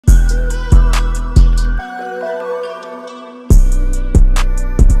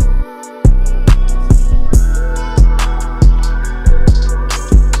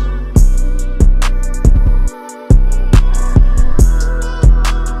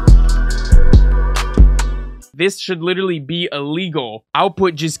this should literally be illegal.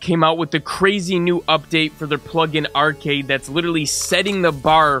 Output just came out with a crazy new update for their plugin arcade that's literally setting the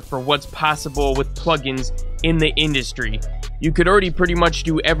bar for what's possible with plugins in the industry. You could already pretty much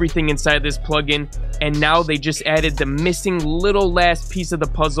do everything inside this plugin, and now they just added the missing little last piece of the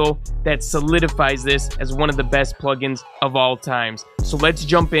puzzle that solidifies this as one of the best plugins of all times. So let's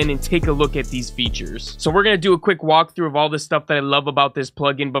jump in and take a look at these features. So we're going to do a quick walkthrough of all the stuff that I love about this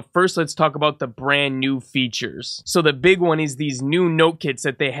plugin, but first let's talk about the brand new features. So the big one is these new note kits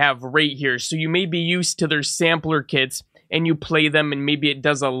that they have right here. So you may be used to their sampler kits, and you play them and maybe it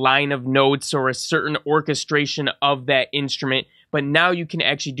does a line of notes or a certain orchestration of that instrument, but now you can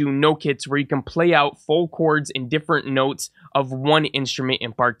actually do note kits where you can play out full chords and different notes of one instrument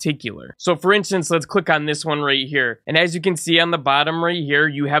in particular. So for instance, let's click on this one right here, and as you can see on the bottom right here,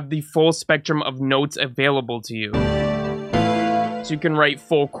 you have the full spectrum of notes available to you. So you can write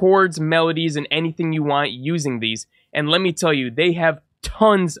full chords, melodies, and anything you want using these, and let me tell you, they have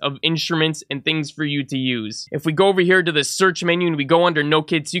tons of instruments and things for you to use. If we go over here to the search menu and we go under note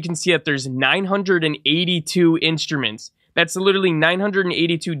kits, you can see that there's 982 instruments. That's literally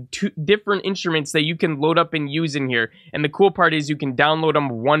 982 different instruments that you can load up and use in here. And the cool part is you can download them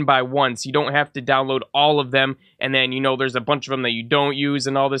one by one, so you don't have to download all of them, and then, you know, there's a bunch of them that you don't use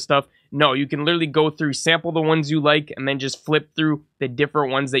and all this stuff. No, you can literally go through, sample the ones you like, and then just flip through the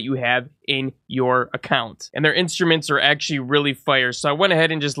different ones that you have in your account. And their instruments are actually really fire. So I went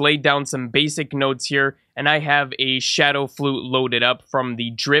ahead and just laid down some basic notes here, and I have a shadow flute loaded up from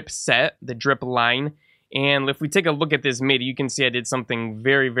the drip set, the drip line. And if we take a look at this MIDI, you can see I did something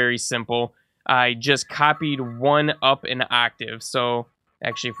very, very simple. I just copied one up an octave. So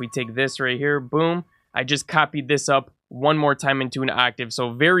actually, if we take this right here, boom, I just copied this up one more time into an octave.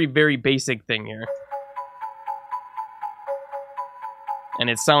 So very, very basic thing here. And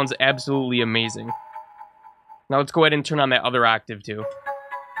it sounds absolutely amazing. Now let's go ahead and turn on that other octave too.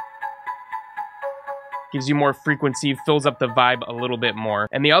 Gives you more frequency, fills up the vibe a little bit more.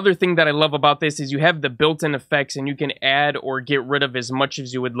 And the other thing that I love about this is you have the built-in effects, and you can add or get rid of as much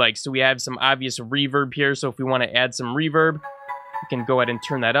as you would like. So we have some obvious reverb here, so if we want to add some reverb, we can go ahead and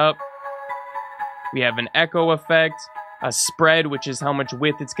turn that up. We have an echo effect, a spread, which is how much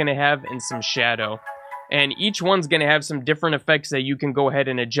width it's going to have, and some shadow. And each one's going to have some different effects that you can go ahead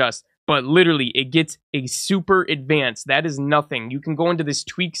and adjust. But literally, it gets a super advanced. That is nothing. You can go into this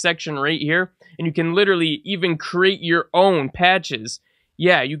tweak section right here, and you can literally even create your own patches.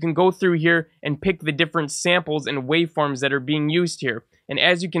 Yeah, you can go through here and pick the different samples and waveforms that are being used here. And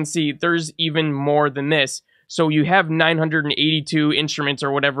as you can see, there's even more than this. So you have 982 instruments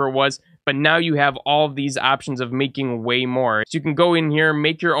or whatever it was, but now you have all of these options of making way more. So you can go in here,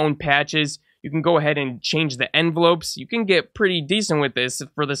 make your own patches. You can go ahead and change the envelopes. You can get pretty decent with this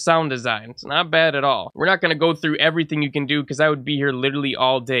for the sound design. It's not bad at all. We're not going to go through everything you can do because I would be here literally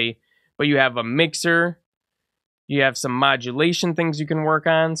all day. But you have a mixer. You have some modulation things you can work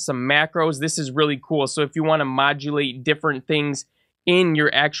on. Some macros. This is really cool. So if you want to modulate different things in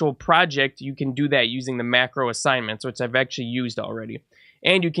your actual project, you can do that using the macro assignments, which I've actually used already.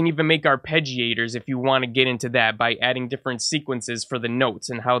 And you can even make arpeggiators if you want to get into that by adding different sequences for the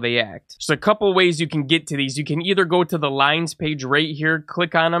notes and how they act. So a couple ways you can get to these. You can either go to the lines page right here,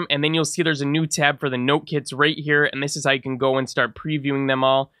 click on them, and then you'll see there's a new tab for the note kits right here, and this is how you can go and start previewing them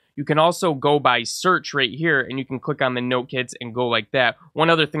all. You can also go by search right here, and you can click on the note kits and go like that. One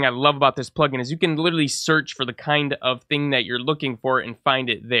other thing I love about this plugin is you can literally search for the kind of thing that you're looking for and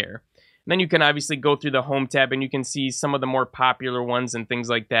find it there. And then you can obviously go through the home tab and you can see some of the more popular ones and things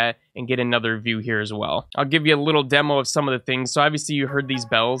like that and get another view here as well. I'll give you a little demo of some of the things. So obviously you heard these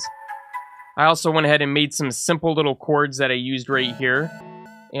bells. I also went ahead and made some simple little chords that I used right here.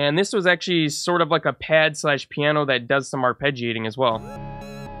 And this was actually sort of like a pad slash piano that does some arpeggiating as well.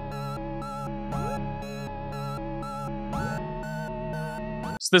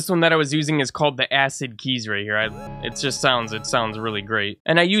 This one that I was using is called the acid keys right here. It sounds really great.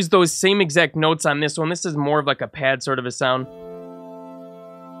 And I used those same exact notes on this one. This is more of like a pad sort of a sound.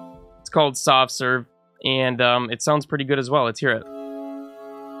 It's called soft serve, and it sounds pretty good as well. Let's hear it.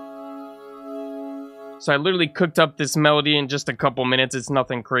 So I literally cooked up this melody in just a couple minutes. It's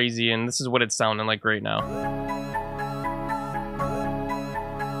nothing crazy, and this is what it's sounding like right now.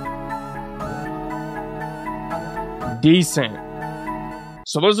 Decent.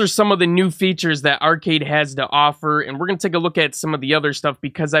 So those are some of the new features that Arcade has to offer, and we're going to take a look at some of the other stuff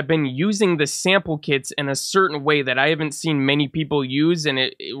because I've been using the sample kits in a certain way that I haven't seen many people use, and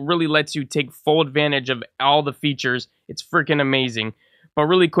it really lets you take full advantage of all the features. It's freaking amazing. But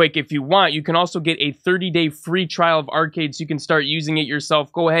really quick, if you want, you can also get a 30-day free trial of Arcade so you can start using it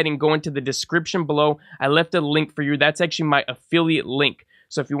yourself. Go ahead and go into the description below. I left a link for you. That's actually my affiliate link.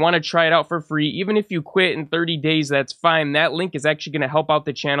 So if you want to try it out for free, even if you quit in 30 days, that's fine. That link is actually going to help out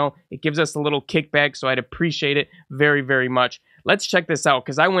the channel. It gives us a little kickback, so I'd appreciate it very, very much. Let's check this out,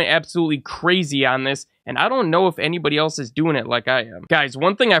 because I went absolutely crazy on this, and I don't know if anybody else is doing it like I am. Guys,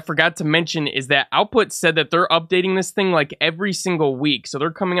 one thing I forgot to mention is that Output said that they're updating this thing like every single week. So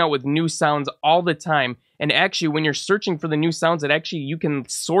they're coming out with new sounds all the time. And actually, when you're searching for the new sounds, you can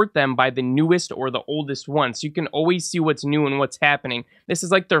sort them by the newest or the oldest one. So you can always see what's new and what's happening. This is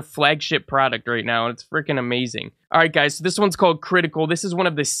like their flagship product right now, and it's freaking amazing. All right, guys, so this one's called Critical. This is one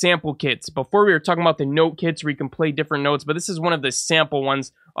of the sample kits. Before we were talking about the note kits where you can play different notes, but this is one of the sample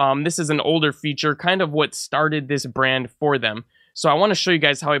ones. This is an older feature, kind of what started this brand for them. So I want to show you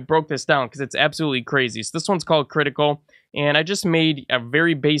guys how I broke this down, because it's absolutely crazy. So this one's called Critical. And I just made a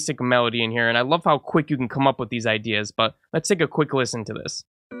very basic melody in here, and I love how quick you can come up with these ideas, but let's take a quick listen to this.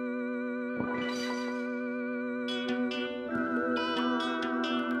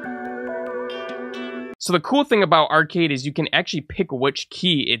 So the cool thing about Arcade is you can actually pick which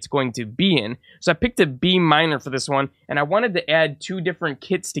key it's going to be in. So I picked a B minor for this one, and I wanted to add two different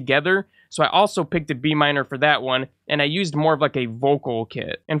kits together. So I also picked a B minor for that one, and I used more of like a vocal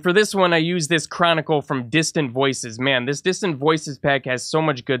kit. And for this one, I used this Chronicle from Distant Voices. Man, this Distant Voices pack has so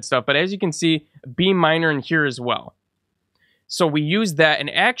much good stuff, but as you can see, B minor in here as well. So we used that, and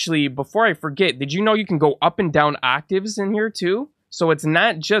actually, before I forget, did you know you can go up and down octaves in here too? So it's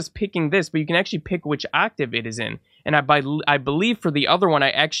not just picking this, but you can actually pick which octave it is in. And I believe for the other one, I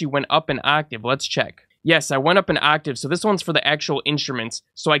actually went up an octave. Let's check. Yes, I went up an octave. So this one's for the actual instruments.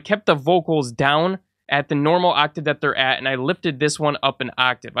 So I kept the vocals down at the normal octave that they're at, and I lifted this one up an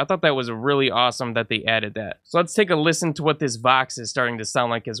octave. I thought that was really awesome that they added that. So let's take a listen to what this Vox is starting to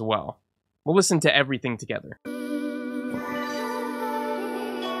sound like as well. We'll listen to everything together.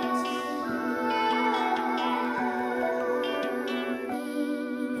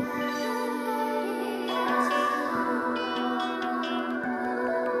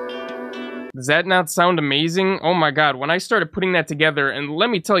 Does that not sound amazing? Oh my god, when I started putting that together, and let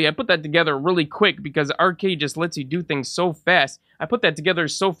me tell you, I put that together really quick because Arcade just lets you do things so fast. I put that together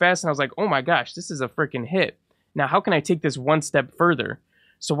so fast and I was like, oh my gosh, this is a freaking hit. Now, how can I take this one step further?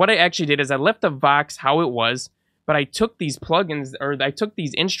 So what I actually did is I left the Vox how it was, but I took these plugins, or I took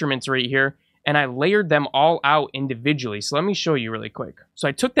these instruments right here, and I layered them all out individually. So let me show you really quick. So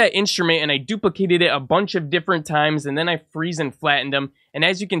I took that instrument and I duplicated it a bunch of different times, and then I freeze and flattened them. And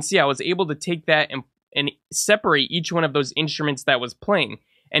as you can see, I was able to take that and separate each one of those instruments that was playing.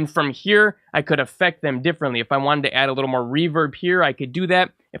 And from here, I could affect them differently. If I wanted to add a little more reverb here, I could do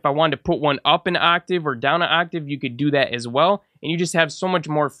that. If I wanted to put one up an octave or down an octave, you could do that as well. And you just have so much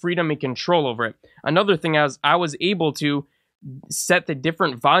more freedom and control over it. Another thing I was able to set the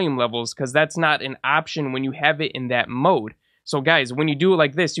different volume levels, because that's not an option when you have it in that mode. So guys, when you do it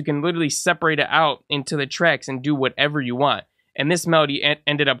like this, you can literally separate it out into the tracks and do whatever you want. And this melody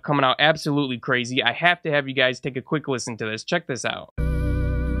ended up coming out absolutely crazy. I have to have you guys take a quick listen to this. Check this out.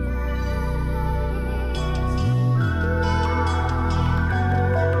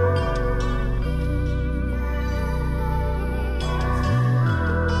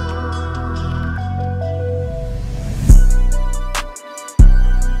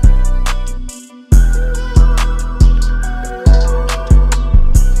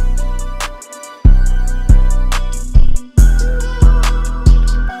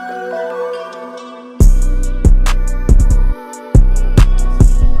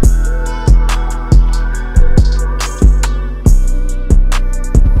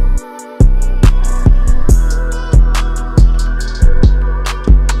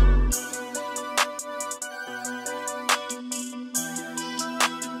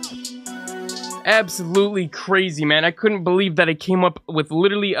 Absolutely crazy, man. I couldn't believe that I came up with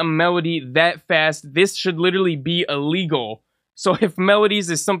literally a melody that fast. This should literally be illegal. So if melodies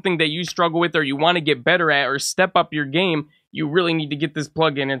is something that you struggle with or you want to get better at or step up your game, you really need to get this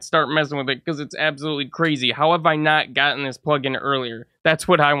plugin and start messing with it, because it's absolutely crazy. How have I not gotten this plugin earlier? That's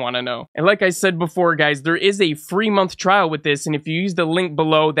what I want to know. And like I said before, guys, there is a free month trial with this, and if you use the link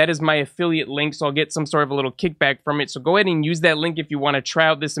below, that is my affiliate link, so I'll get some sort of a little kickback from it. So go ahead and use that link if you want to try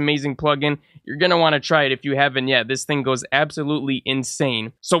out this amazing plugin. You're going to want to try it if you haven't yet. This thing goes absolutely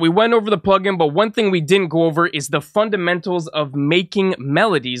insane. So we went over the plugin, but one thing we didn't go over is the fundamentals of making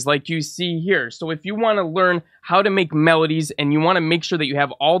melodies like you see here. So if you want to learn how to make melodies and you want to make sure that you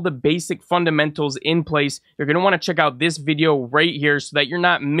have all the basic fundamentals in place, you're going to want to check out this video right here so that you're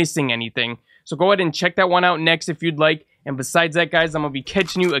not missing anything. So go ahead and check that one out next if you'd like. And besides that, guys, I'm going to be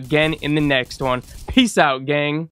catching you again in the next one. Peace out, gang.